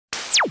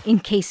in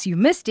case you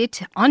missed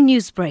it on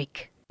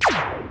Newsbreak.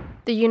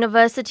 The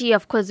University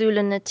of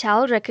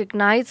KwaZulu-Natal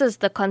recognizes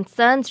the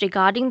concerns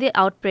regarding the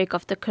outbreak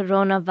of the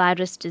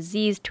coronavirus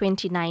disease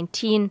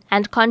 2019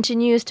 and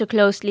continues to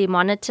closely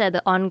monitor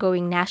the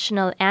ongoing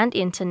national and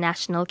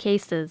international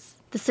cases.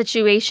 The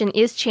situation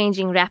is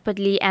changing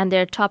rapidly and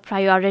their top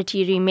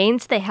priority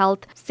remains the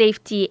health,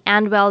 safety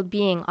and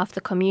well-being of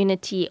the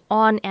community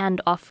on and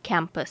off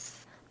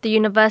campus. The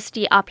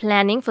university are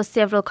planning for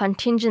several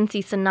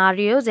contingency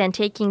scenarios and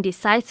taking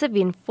decisive,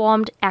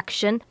 informed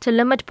action to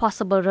limit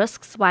possible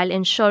risks while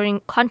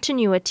ensuring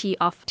continuity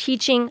of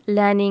teaching,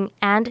 learning,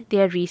 and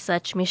their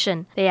research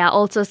mission. They are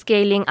also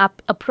scaling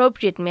up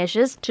appropriate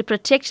measures to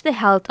protect the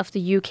health of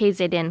the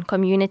UKZN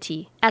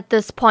community. At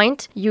this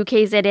point,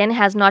 UKZN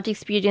has not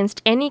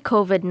experienced any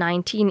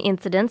COVID-19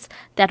 incidents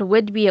that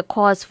would be a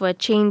cause for a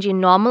change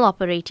in normal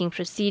operating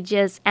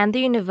procedures, and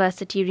the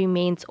university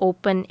remains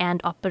open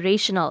and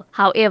operational.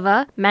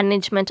 However,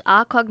 management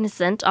are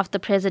cognizant of the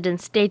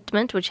President's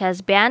statement, which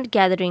has banned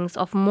gatherings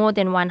of more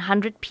than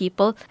 100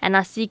 people, and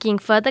are seeking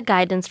further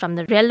guidance from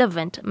the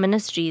relevant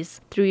ministries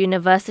through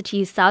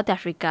Universities South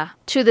Africa.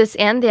 To this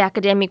end, the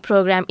academic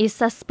program is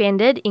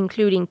suspended,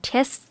 including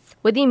tests,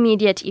 with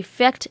immediate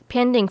effect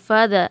pending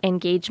further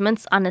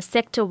engagements on a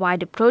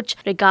sector-wide approach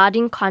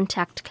regarding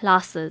contact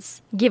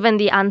classes. Given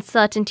the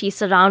uncertainty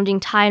surrounding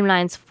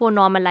timelines for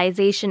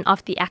normalization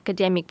of the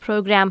academic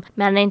program,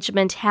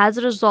 management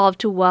has resolved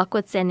to work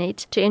with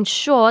Senate to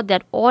ensure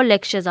that all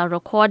lectures are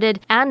recorded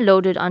and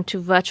loaded onto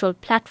virtual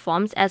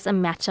platforms as a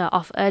matter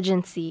of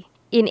urgency.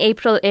 In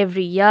April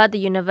every year, the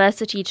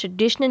university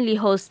traditionally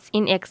hosts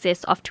in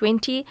excess of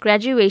 20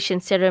 graduation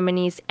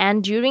ceremonies,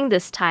 and during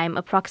this time,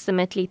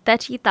 approximately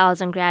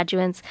 30,000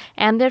 graduates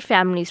and their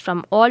families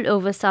from all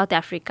over South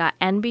Africa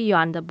and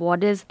beyond the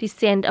borders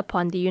descend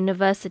upon the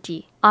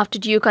university. After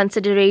due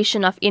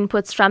consideration of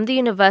inputs from the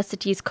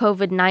university's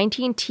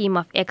COVID-19 team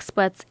of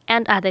experts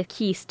and other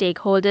key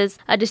stakeholders,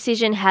 a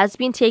decision has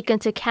been taken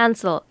to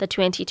cancel the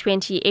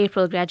 2020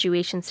 April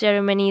graduation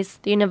ceremonies.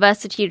 The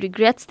university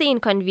regrets the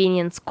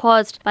inconvenience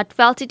caused, but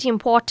felt it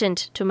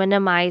important to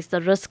minimize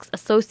the risks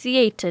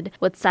associated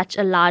with such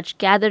a large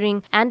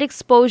gathering and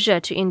exposure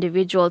to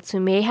individuals who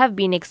may have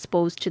been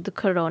exposed to the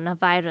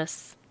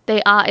coronavirus.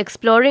 They are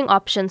exploring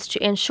options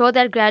to ensure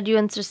that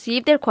graduates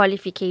receive their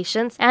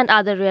qualifications and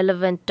other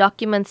relevant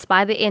documents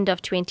by the end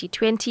of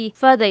 2020.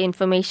 Further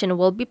information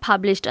will be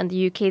published on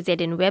the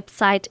UKZN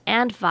website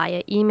and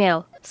via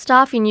email.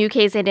 Staff in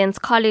UKZN's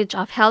College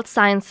of Health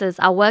Sciences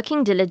are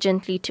working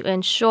diligently to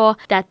ensure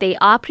that they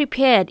are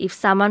prepared if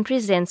someone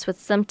presents with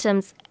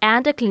symptoms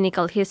and a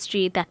clinical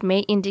history that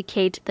may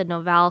indicate the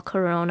novel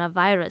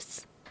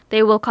coronavirus.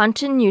 They will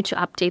continue to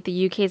update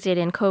the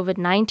UKZN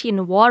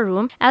COVID-19 War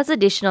Room as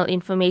additional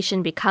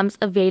information becomes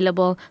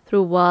available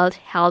through World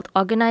Health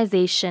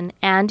Organization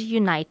and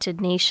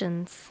United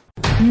Nations.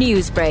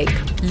 Newsbreak,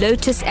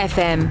 Lotus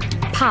FM,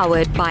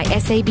 powered by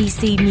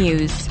SABC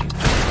News.